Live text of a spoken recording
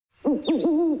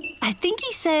I think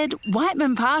he said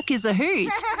Whiteman Park is a hoot.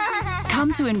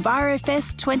 Come to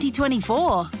EnviroFest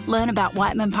 2024. Learn about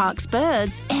Whiteman Park's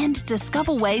birds and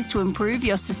discover ways to improve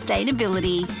your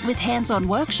sustainability with hands-on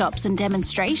workshops and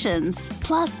demonstrations.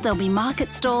 Plus, there'll be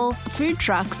market stalls, food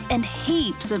trucks and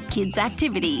heaps of kids'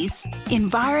 activities.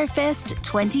 EnviroFest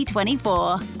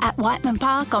 2024 at Whiteman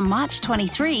Park on March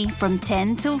 23 from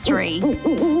 10 till 3.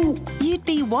 You'd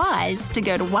be wise to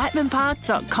go to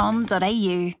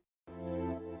whitemanpark.com.au.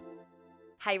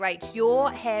 Hey Rach, your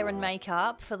hair and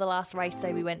makeup for the last race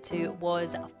day we went to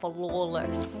was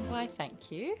flawless. Why,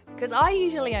 thank you. Because I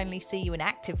usually only see you in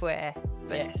activewear.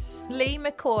 But Yes. Lee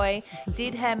McCoy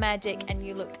did her magic and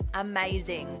you looked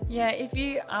amazing. Yeah, if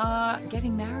you are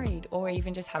getting married or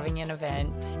even just having an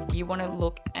event, you want to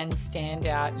look and stand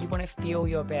out, you want to feel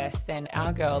your best, then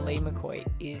our girl Lee McCoy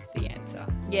is the answer.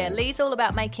 Yeah, Lee's all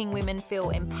about making women feel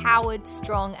empowered,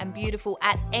 strong and beautiful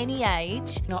at any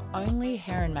age. Not only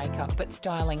hair and makeup, but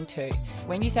styling too.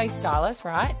 When you say stylist,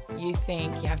 right, you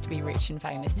think you have to be rich and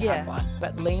famous to have one.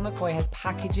 But Lee McCoy has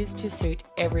packages to suit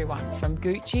everyone, from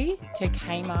Gucci to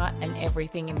Kmart and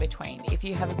everything in between. If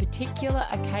you have a particular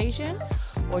occasion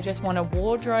or just want a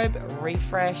wardrobe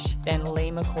refresh, then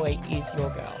Lee McCoy is your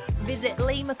girl. Visit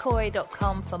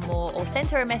leemccoy.com for more or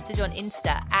send her a message on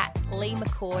Insta at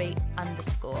leemccoy_.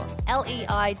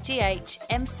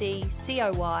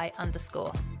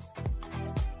 LEIGHMCCOY_.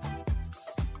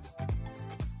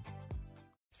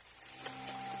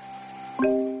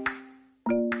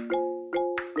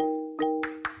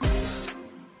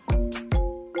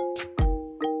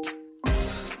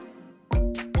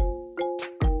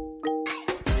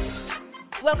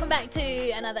 Welcome back to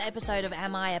another episode of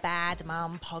Am I a Bad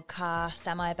Mum podcast.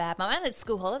 Am I a Bad Mum? And it's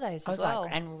school holidays as well.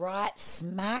 And right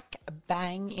smack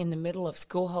bang in the middle of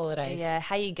school holidays. Yeah,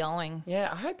 how you going? Yeah,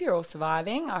 I hope you're all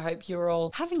surviving. I hope you're all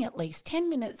having at least 10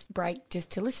 minutes break just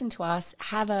to listen to us,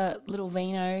 have a little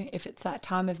vino if it's that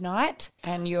time of night,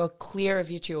 and you're clear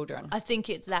of your children. I think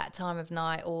it's that time of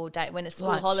night or day. When it's school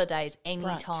Lunch. holidays, any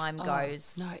Brunch. time Oh,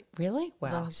 goes. No, really?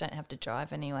 As long Wow. as you don't have to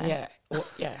drive anyway.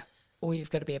 Yeah, or you've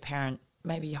got to be a parent.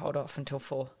 Maybe you hold off until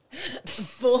 4.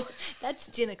 That's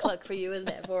gin o'clock for you, isn't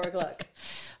it? 4 o'clock.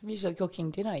 I'm usually cooking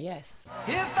dinner, yes.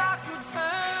 If I could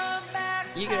turn back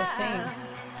You got to sing.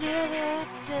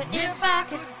 If I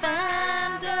could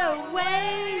find a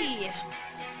way.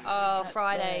 Oh,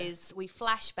 Fridays. We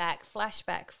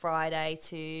flashback Friday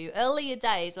to earlier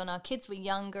days when our kids were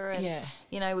younger. And,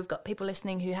 you know, we've got people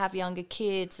listening who have younger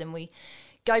kids, and we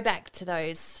go back to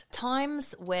those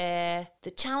times where the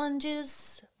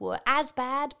challenges were as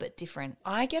bad but different.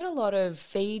 I get a lot of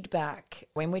feedback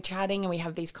when we're chatting and we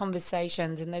have these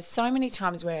conversations, and there's so many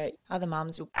times where other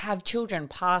mums will have children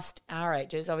past our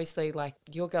ages. Obviously, like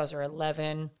your girls are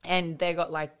 11 and they've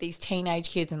got like these teenage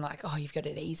kids and like, oh, you've got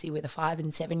it easy with a 5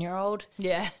 and 7-year-old.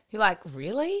 Yeah. You're like,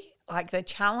 really? Like the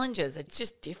challenges, it's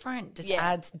just different. Just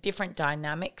adds different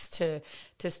dynamics to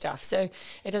stuff. So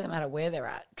it doesn't matter where they're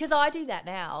at. Because I do that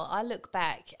now. I look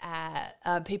back at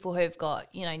people who've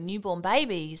got, you know, newborn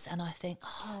babies, and I think,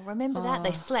 oh, remember that?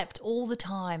 They slept all the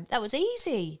time. That was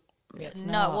easy. Yeah, it's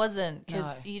No, not. it wasn't,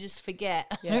 because No. you just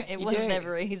forget. Yeah, It you was do.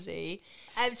 never easy.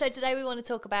 So today we want to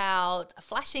talk about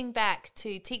flashing back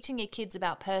to teaching your kids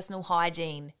about personal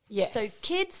hygiene. Yes. So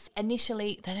kids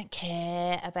initially, they don't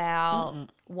care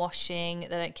about washing. They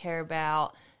don't care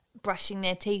about brushing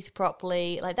their teeth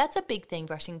properly. Like, that's a big thing,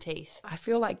 brushing teeth. I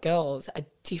feel like girls are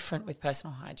different with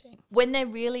personal hygiene. When they're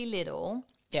really little,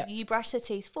 Yeah. you brush their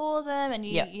teeth for them, and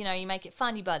Yeah. you know, you make it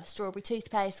fun. You buy the strawberry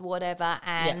toothpaste or whatever,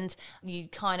 and you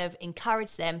kind of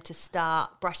encourage them to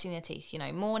start brushing their teeth. You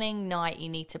know, morning, night, you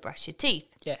need to brush your teeth.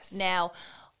 Yes. Now,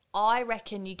 I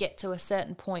reckon you get to a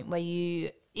certain point where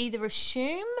you either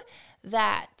assume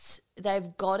that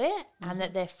they've got it and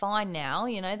that they're fine now,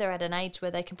 you know, they're at an age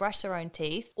where they can brush their own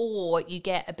teeth, or you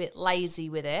get a bit lazy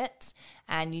with it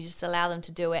and you just allow them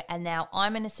to do it. And now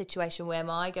I'm in a situation where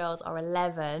my girls are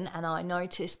 11 and I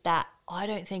noticed that I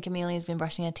don't think Amelia's been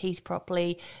brushing her teeth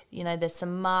properly. You know, there's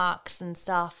some marks and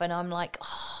stuff, and I'm like,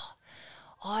 oh,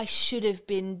 I should have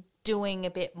been doing a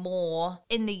bit more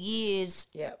in the years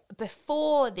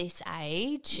before this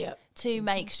age to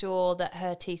make sure that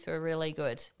her teeth were really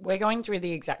good. We're going through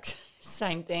the exact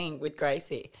same thing with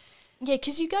Gracie. Yeah,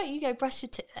 because you go brush your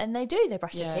teeth, and they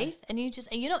brush their Yeah. teeth, and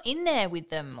you're not in there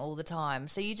with them all the time,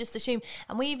 so you just assume.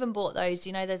 And we even bought those,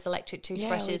 you know, those electric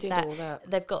toothbrushes did all that.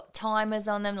 they've got timers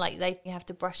on them, like you have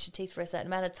to brush your teeth for a certain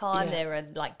amount of time. Yeah. There are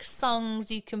like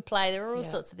songs you can play. There are all Yeah.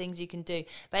 sorts of things you can do.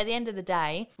 But at the end of the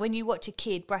day, when you watch a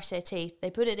kid brush their teeth, they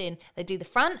put it in, they do the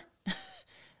front.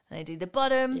 They do the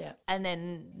bottom, Yeah. and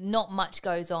then not much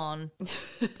goes on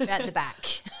at the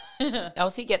back.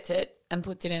 Elsie gets it and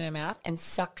puts it in her mouth and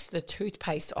sucks the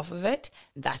toothpaste off of it.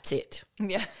 That's it.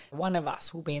 Yeah. One of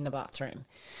us will be in the bathroom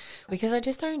because I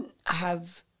just don't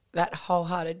have that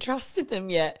wholehearted trust in them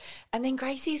yet. And then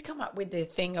Gracie's come up with the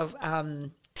thing of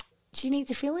she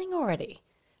needs a filling already.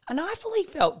 And I fully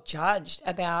felt judged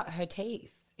about her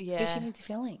teeth. Yeah. Because she needs a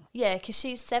filling. Yeah, because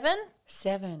she's 7.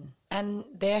 7. And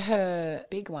they're her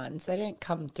big ones. They don't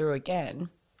come through again,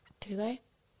 do they?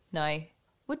 No.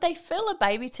 Would they fill a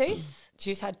baby tooth?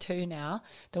 She's had 2 now.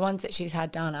 The ones that she's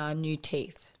had done are new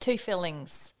teeth. 2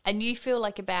 fillings. And you feel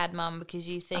like a bad mum because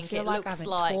you think feel it like I looks haven't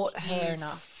like taught her you've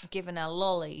enough. given her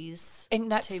lollies.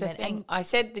 And that's too the many. thing. I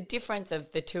said the difference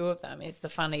of the 2 of them is the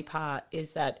funny part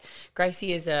is that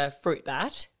Gracie is a fruit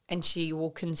bat and she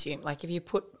will consume, like if you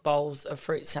put bowls of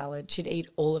fruit salad, she'd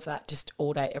eat all of that just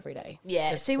all day, every day.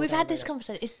 Yeah. Just See, all we've day, had every this day.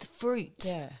 conversation. It's the fruit.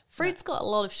 Yeah. Fruit's got a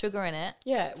lot of sugar in it.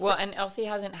 Yeah, well, and Elsie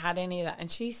hasn't had any of that.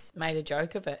 And she's made a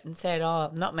joke of it and said,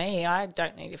 oh, not me. I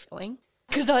don't need a filling.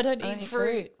 Because I don't I eat eat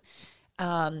fruit.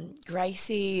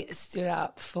 Gracie stood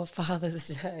up for Father's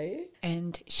Day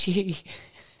and she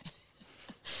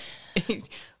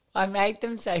I made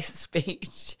them say a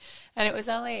speech and it was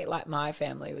only like my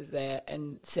family was there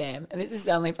and Sam, and this is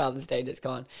only Father's Day just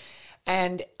gone.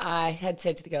 And I had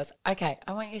said to the girls, okay,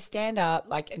 I want you to stand up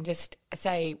and just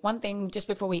say one thing just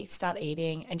before we start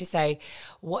eating and just say,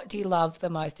 what do you love the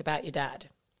most about your dad?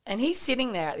 And he's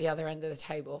sitting there at the other end of the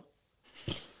table.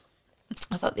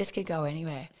 I thought this could go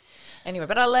anywhere. Anyway,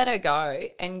 but I let her go,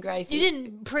 and Gracie... You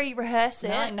didn't pre-rehearse it?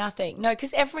 No, nothing. No,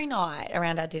 because every night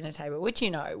around our dinner table, which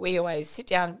we always sit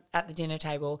down at the dinner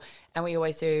table and we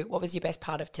always do, what was your best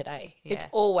part of today? Yeah. It's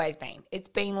always been. It's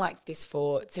been like this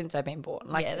since they've been born.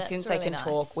 Yeah, that's since really they can nice.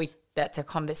 talk, that's a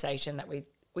conversation that we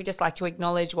just like to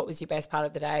acknowledge what was your best part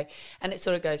of the day, and it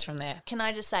sort of goes from there. Can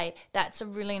I just say, that's a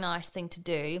really nice thing to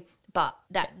do, but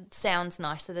that sounds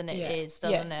nicer than it is,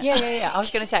 doesn't it? Yeah. I was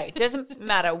going to say, it doesn't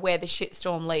matter where the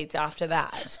shitstorm leads after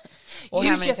that. Or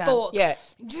how Use many your times. fork. Yeah.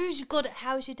 Use your good.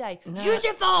 How was your day? No. Use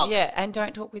your fork. Yeah, and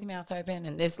don't talk with your mouth open.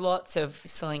 And there's lots of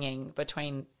slinging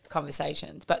between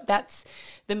conversations, but that's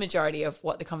the majority of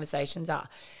what the conversations are.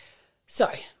 So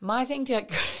my thing to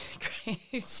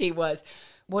Gracie was,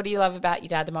 what do you love about your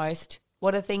dad the most?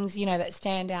 What are things, that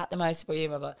stand out the most for you?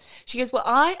 Blah, blah. She goes, well,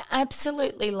 I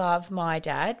absolutely love my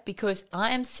dad because I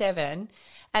am 7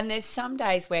 and there's some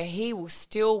days where he will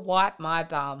still wipe my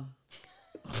bum.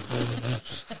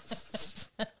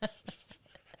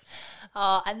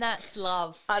 Oh, and that's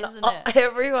love, isn't And it?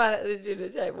 everyone at the dinner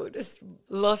table just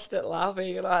lost it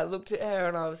laughing, and I looked at her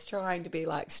and I was trying to be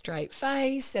straight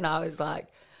face, and I was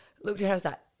looked at her, I was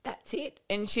like, that's it.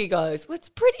 And she goes, well, it's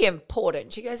pretty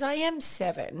important. She goes, I am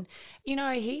 7.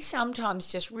 He sometimes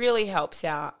just really helps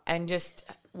out and just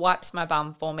wipes my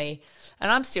bum for me.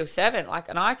 And I'm still 7,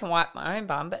 and I can wipe my own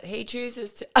bum, but he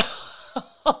chooses to.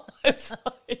 It's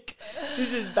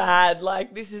this is bad.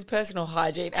 This is personal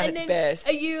hygiene at its best.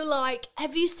 Are you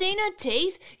have you seen her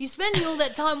teeth? You're spending all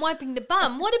that time wiping the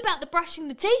bum. What about the brushing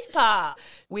the teeth part?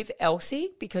 With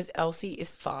Elsie, because Elsie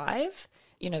is 5,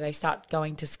 they start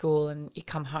going to school and you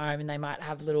come home and they might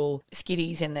have little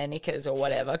skitties in their knickers or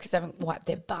whatever because they haven't wiped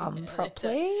their bum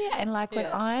properly. And when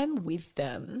I'm with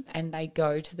them and they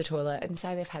go to the toilet and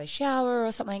say they've had a shower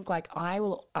or something, I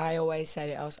always say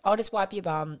to Elsie, I'll just wipe your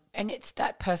bum. And it's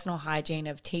that personal hygiene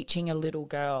of teaching a little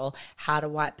girl how to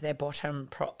wipe their bottom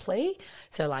properly.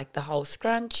 So the whole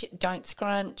scrunch, don't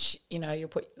scrunch, you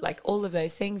put all of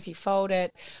those things, you fold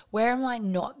it. Where am I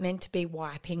not meant to be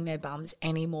wiping their bums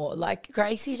anymore?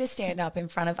 Gracie to stand up in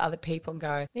front of other people and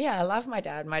go, yeah, I love my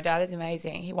dad. My dad is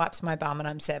amazing. He wipes my bum and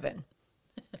I'm 7.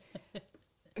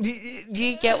 Do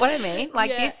you get what I mean?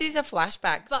 This is a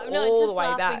flashback But I'm not all just the way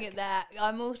laughing back. at that.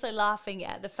 I'm also laughing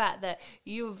at the fact that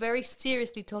you were very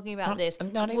seriously talking about this.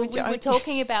 I'm not even We were joking.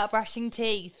 talking about brushing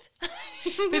teeth.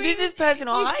 But this is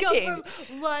personal We've hygiene. gone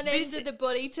from one end of the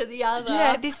body to the other.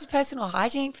 Yeah, this is personal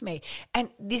hygiene for me. And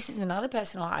this is another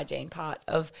personal hygiene part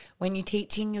of when you're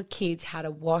teaching your kids how to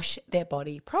wash their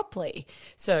body properly.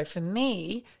 So for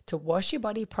me, to wash your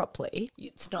body properly,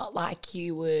 it's not like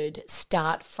you would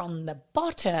start from the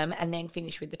bottom and then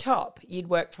finish with the top. You'd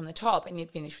work from the top and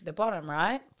you'd finish with the bottom,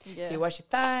 right? Yeah. So you wash your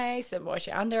face, then wash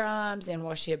your underarms, then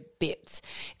wash your bits.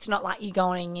 It's not like you're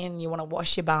going in, you want to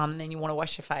wash your bum, and then you want to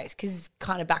wash your face, because it's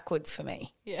kind of backwards for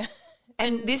me. Yeah.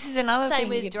 And this is another Same thing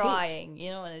with you can teach. drying.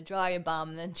 You don't want to dry your bum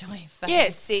and then dry your face. Yeah,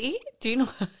 see? Do you know?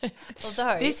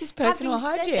 Although, this is personal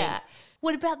having said hygiene. that,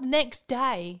 what about the next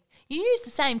day? You use the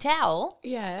same towel.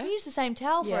 Yeah. You use the same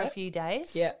towel for Yeah. a few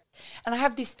days. Yeah. And I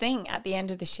have this thing at the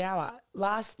end of the shower.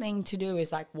 Last thing to do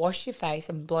is wash your face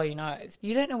and blow your nose.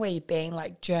 You don't know where you've been,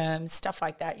 germs, stuff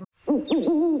like that.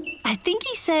 I think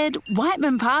he said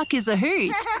Whiteman Park is a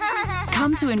hoot.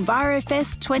 Come to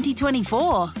EnviroFest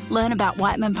 2024. Learn about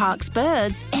Whiteman Park's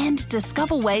birds and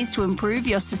discover ways to improve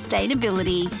your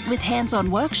sustainability with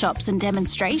hands-on workshops and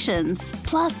demonstrations.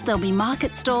 Plus, there'll be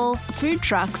market stalls, food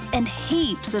trucks and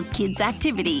heaps of kids'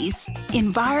 activities.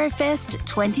 EnviroFest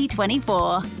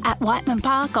 2024 at Whiteman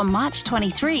Park on March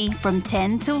 23 from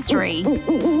 10 till 3.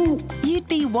 You'd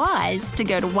be wise to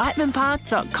go to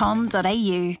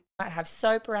whitemanpark.com.au. Might have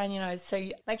soap around your nose, so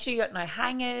make sure you got no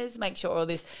hangers, make sure all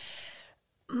this.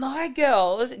 My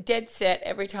girls, dead set,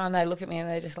 every time they look at me and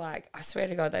they're just like, I swear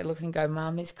to God, they look and go,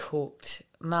 Mum is cooked.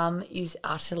 Mum is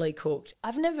utterly cooked.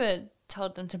 I've never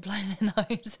told them to blow their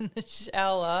nose in the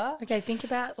shower. Okay, think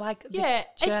about like the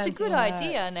It's a germs good in your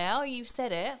idea nose. now. You've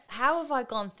said it. How have I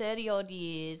gone 30-odd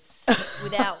years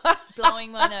without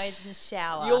blowing my nose in the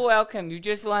shower? You're welcome. You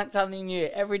just learnt something new.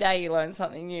 Every day you learn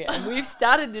something new. And we've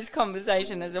started this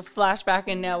conversation as a flashback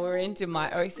and now we're into my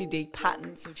OCD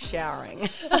patterns of showering.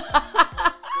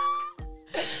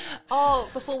 Oh,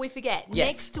 before we forget, Yes.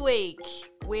 next week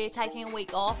we're taking a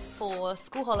week off for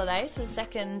school holidays, for the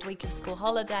second week of school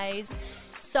holidays.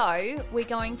 So we're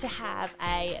going to have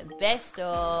a best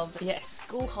of Yes.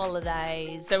 school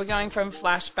holidays. So we're going from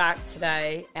flashback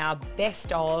today, our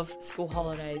best of school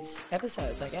holidays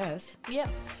episodes, I guess. Yep.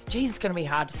 Geez, it's going to be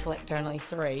hard to select only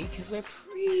 3 because we're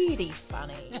pretty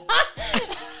funny.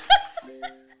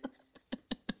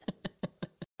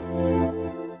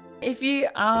 If you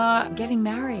are getting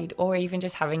married or even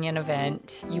just having an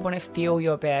event, you want to feel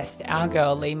your best, our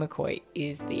girl Lee McCoy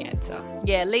is the answer.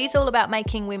 Yeah, Lee's all about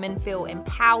making women feel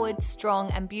empowered, strong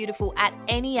and beautiful at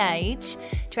any age,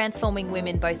 transforming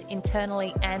women both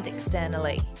internally and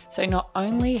externally. So not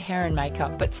only hair and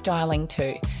makeup, but styling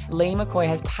too. Lee McCoy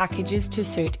has packages to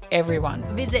suit everyone.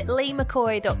 Visit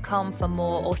leemccoy.com for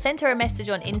more or send her a message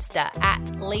on Insta at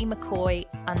leemccoy_.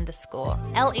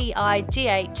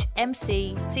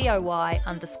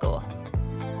 LEIGHMCCOY_.